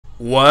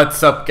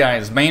What's up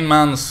guys,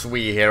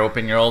 MainManSWE here,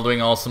 hoping you're all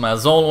doing awesome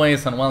as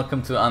always, and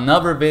welcome to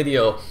another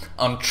video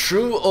on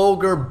true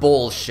ogre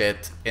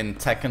bullshit in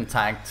Tekken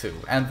Tag 2.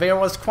 And there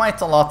was quite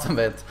a lot of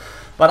it,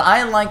 but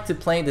I like to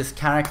play this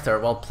character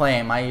while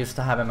playing. I used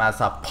to have him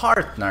as a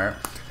partner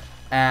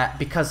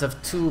because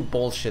of two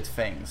bullshit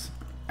things.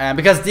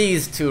 Because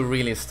these two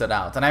really stood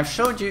out. And I've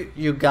showed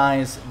you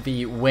guys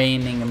the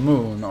waning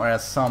moon, or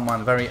as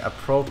someone very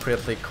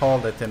appropriately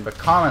called it in the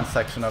comment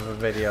section of the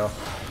video,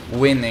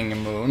 winning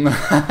moon.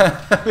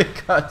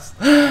 Because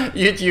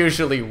you'd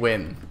usually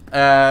win.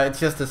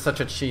 It's just such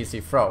a cheesy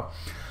throw.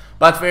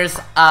 But there's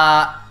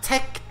a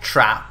tech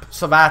trap,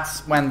 so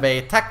that's when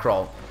they tech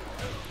roll.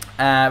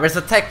 There's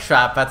a tech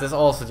trap that is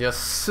also just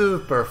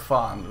super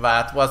fun.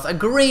 That was a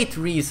great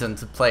reason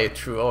to play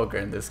True Ogre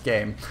in this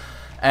game.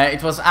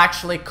 It was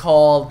actually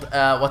called,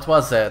 what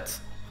was it?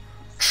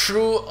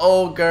 True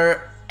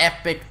Ogre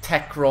Epic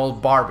Tech Roll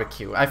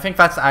Barbecue. I think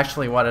that's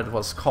actually what it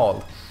was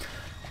called.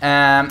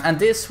 And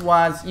this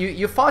was,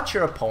 you fought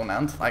your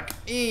opponent, like,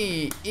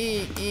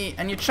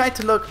 and you tried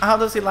to look, how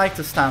does he like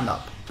to stand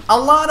up? A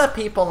lot of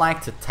people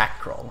like to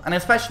tech roll, and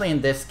especially in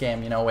this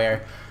game, you know,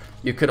 where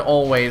you could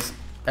always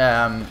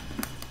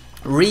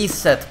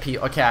reset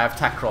people. Okay, I have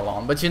tech roll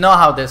on, but you know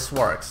how this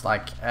works.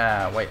 Like,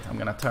 wait, I'm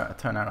gonna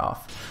turn it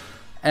off.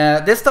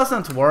 This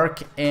doesn't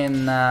work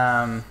in,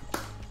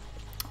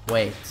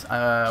 wait,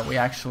 we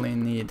actually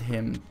need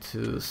him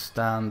to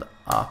stand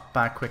up,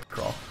 back quick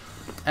roll.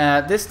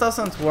 This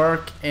doesn't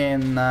work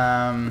in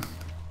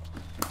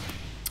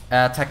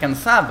Tekken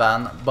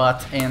 7,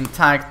 but in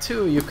Tag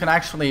 2 you can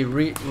actually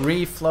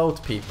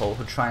refloat people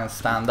who try and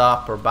stand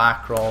up or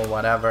back roll,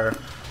 whatever,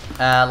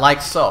 like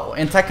so.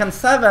 In Tekken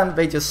 7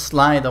 they just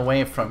slide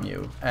away from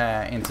you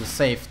into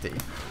safety.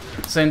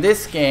 So in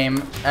this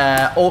game,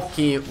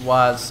 Oki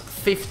was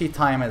 50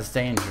 times as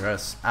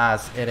dangerous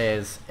as it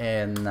is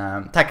in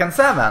Tekken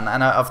 7,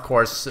 and of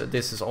course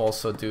this is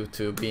also due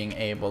to being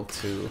able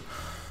to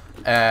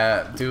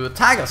do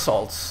tag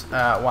assaults.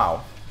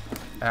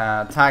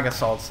 Tag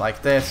assaults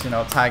like this, you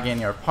know, tag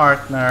in your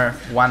partner,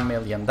 1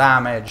 million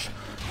damage.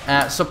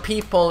 So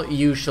people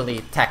usually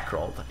tech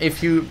rolled,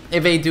 if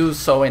they do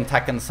so in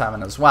Tekken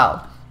 7 as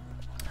well.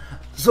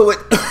 So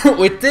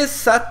with this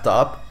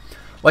setup,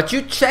 what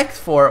you checked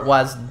for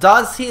was,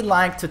 does he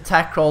like to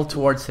tech roll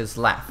towards his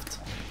left?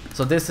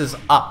 So this is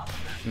up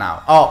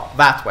now. Oh,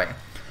 that way.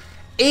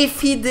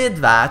 If he did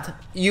that,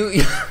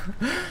 you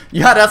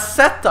had a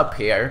setup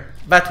here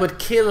that would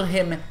kill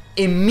him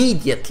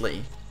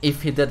immediately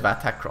if he did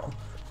that tech roll.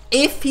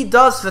 If he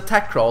does the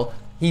tech roll,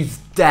 he's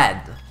dead.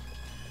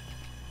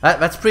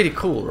 That's pretty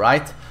cool,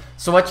 right?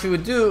 So what you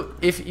would do,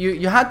 if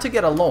you had to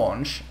get a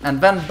launch and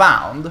then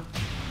bound,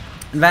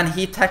 and then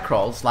he tech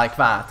rolls like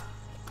that,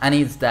 and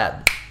he's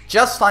dead.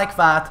 Just like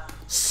that,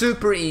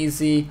 super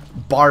easy,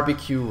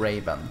 barbecue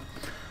Raven.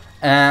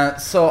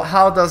 So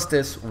how does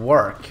this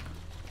work?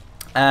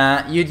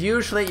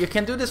 You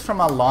can do this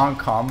from a long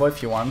combo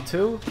if you want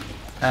to,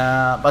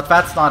 but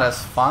that's not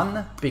as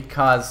fun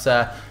because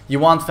you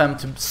want them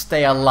to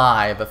stay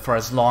alive for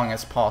as long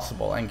as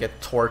possible and get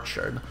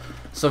tortured.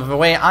 So the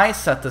way I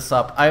set this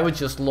up, I would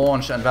just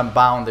launch and then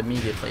bound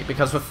immediately,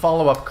 because the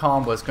follow-up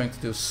combo is going to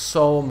do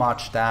so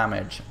much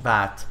damage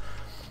that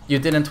you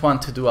didn't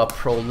want to do a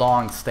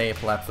prolonged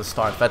staple at the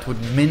start. That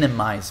would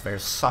minimize their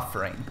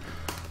suffering.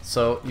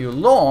 So you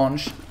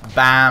launch,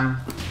 bam,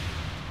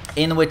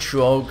 in with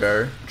True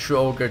Ogre. True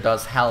Ogre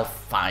does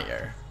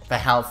Hellfire, the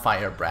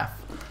Hellfire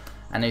Breath.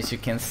 And as you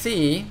can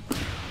see,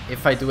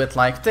 if I do it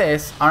like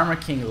this, Armor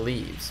King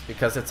leaves,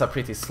 because it's a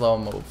pretty slow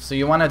move. So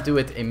you want to do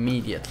it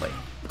immediately,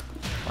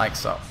 like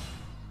so.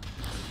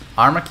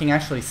 Armor King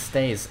actually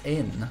stays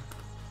in.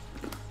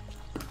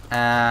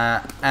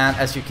 And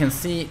as you can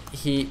see,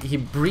 he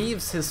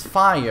breathes his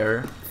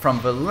fire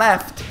from the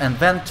left and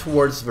then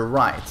towards the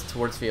right,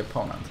 towards the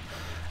opponent.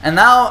 And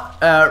now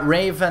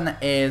Raven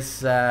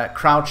is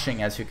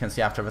crouching, as you can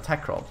see, after the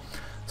tech roll.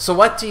 So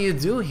what do you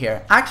do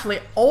here?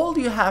 Actually, all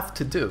you have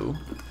to do,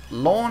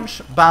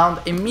 launch, bound,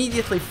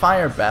 immediately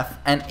fire breath,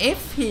 and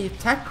if he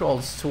tech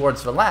rolls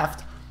towards the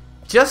left,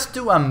 just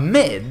do a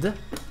mid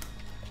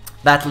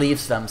that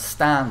leaves them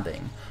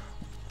standing.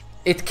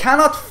 It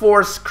cannot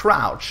force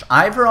crouch,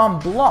 either on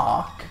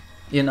block,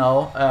 you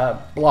know,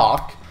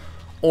 block,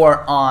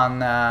 or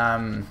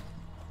on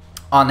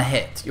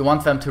hit. You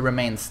want them to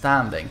remain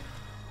standing.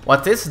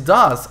 What this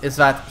does is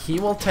that he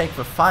will take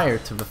the fire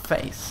to the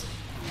face.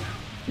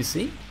 You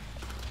see?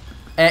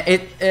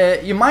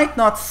 You might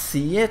not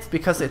see it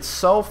because it's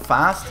so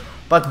fast,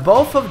 but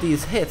both of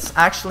these hits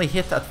actually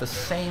hit at the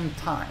same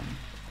time.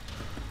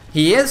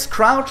 He is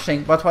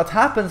crouching, but what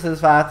happens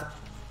is that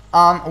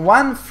on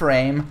one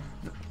frame,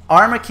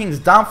 Armor King's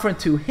down for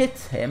 2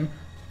 hits him,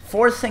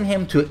 forcing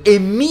him to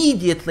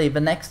immediately the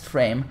next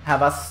frame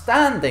have a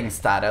standing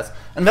status,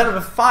 and then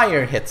the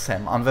fire hits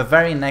him on the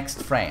very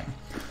next frame.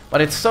 But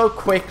it's so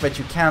quick that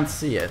you can't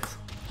see it.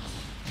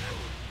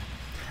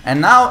 And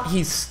now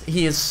he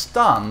is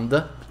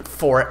stunned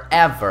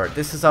forever.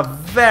 This is a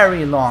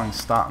very long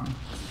stun.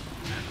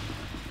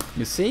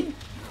 You see?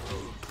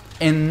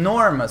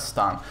 enormous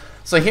stun.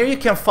 So here you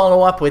can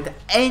follow up with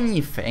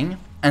anything,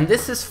 and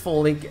this is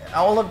fully,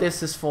 all of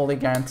this is fully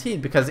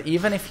guaranteed, because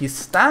even if he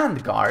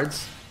stand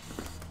guards,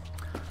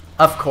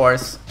 of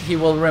course, he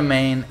will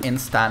remain in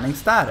standing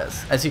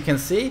status. As you can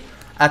see,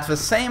 at the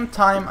same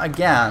time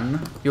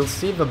again, you'll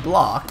see the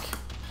block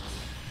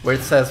where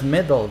it says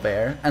middle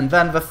there, and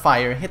then the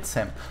fire hits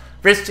him.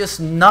 There's just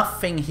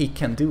nothing he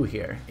can do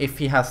here if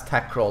he has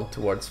tech roll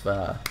towards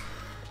the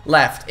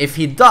left. If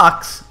he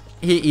ducks,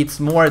 he eats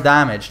more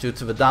damage due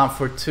to the down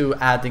for 2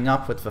 adding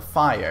up with the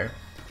fire.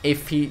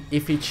 If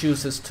he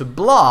chooses to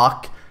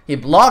block, he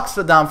blocks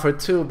the down for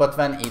 2 but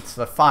then eats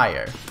the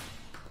fire.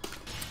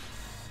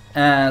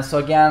 So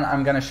again,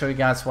 I'm gonna show you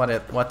guys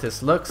what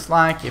this looks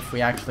like if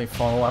we actually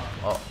follow up.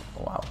 Oh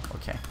wow,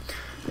 okay.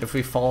 If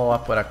we follow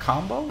up with a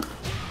combo.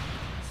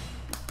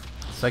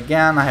 So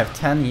again, I have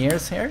 10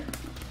 years here.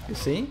 You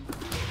see?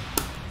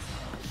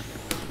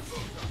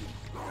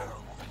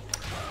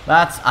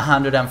 That's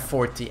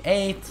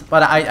 148,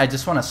 but I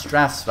just want to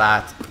stress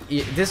that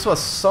this was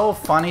so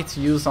funny to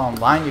use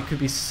online. You could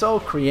be so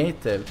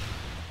creative.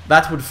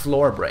 That would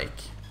floor break.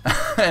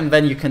 And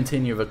then you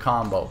continue the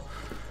combo.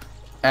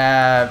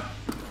 They're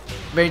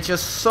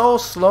just so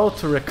slow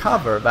to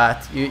recover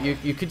that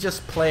you could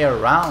just play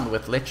around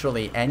with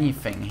literally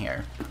anything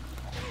here.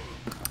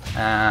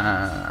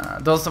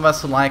 Those of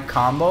us who like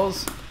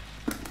combos,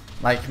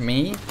 like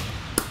me,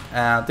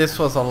 this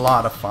was a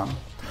lot of fun.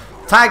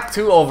 Tag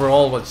 2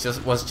 overall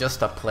was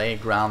just a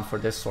playground for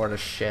this sort of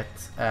shit,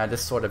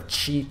 this sort of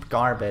cheap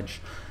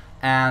garbage.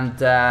 And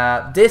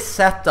this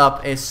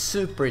setup is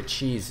super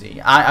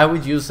cheesy. I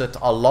would use it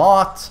a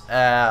lot.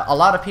 A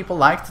lot of people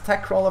like to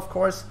tech roll, of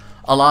course.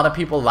 A lot of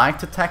people like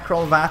to tech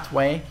roll that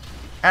way.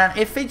 And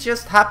if they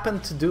just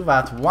happened to do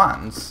that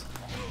once,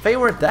 they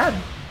were dead.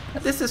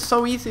 This is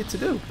so easy to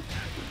do.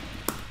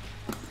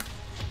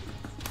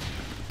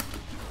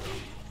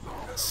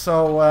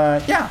 So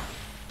yeah,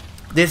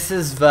 this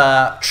is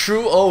the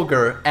True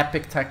Ogre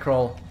Epic Tech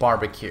Roll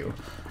Barbecue,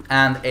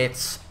 and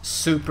it's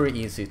super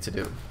easy to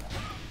do.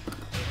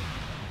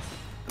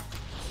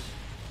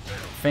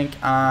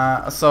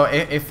 So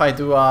if I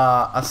do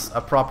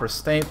a proper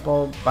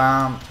staple,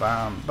 bam,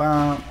 bam,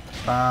 bam,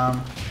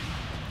 bam.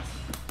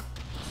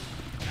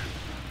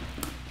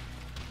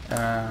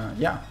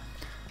 Yeah.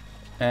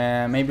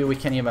 Maybe we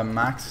can even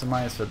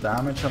maximize the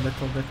damage a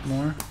little bit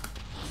more.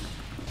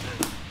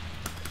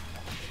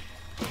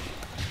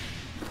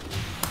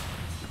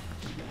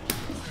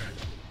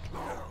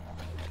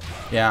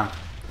 Yeah.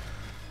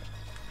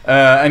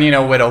 And you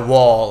know, with a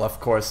wall, of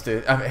course,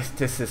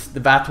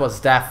 that was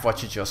death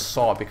what you just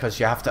saw, because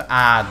you have to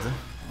add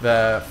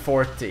the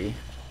 40,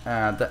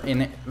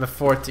 the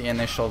 40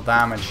 initial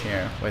damage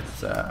here with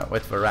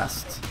the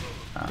rest.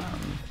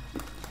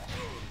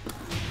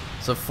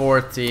 So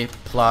 40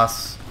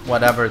 plus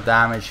whatever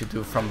damage you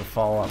do from the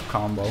follow-up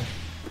combo.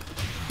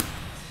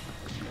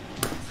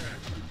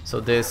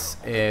 So this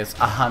is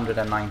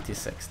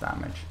 196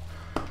 damage.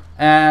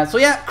 So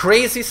yeah,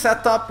 crazy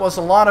setup, was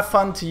a lot of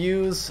fun to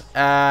use.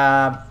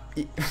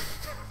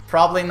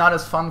 Probably not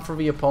as fun for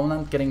the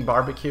opponent getting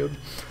barbecued.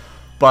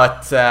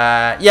 But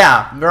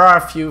yeah, there are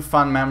a few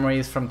fun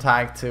memories from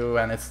Tag 2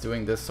 and it's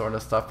doing this sort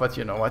of stuff. But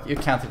you know what, you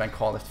can't even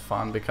call it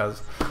fun,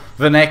 because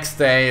the next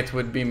day it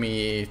would be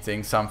me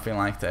eating something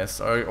like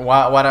this. Or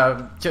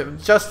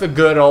just the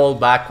good old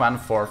back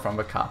 1-4 from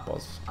the cup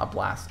was a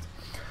blast.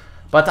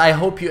 But I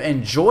hope you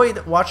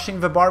enjoyed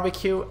watching the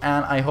barbecue,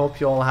 and I hope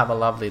you all have a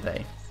lovely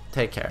day.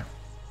 Take care.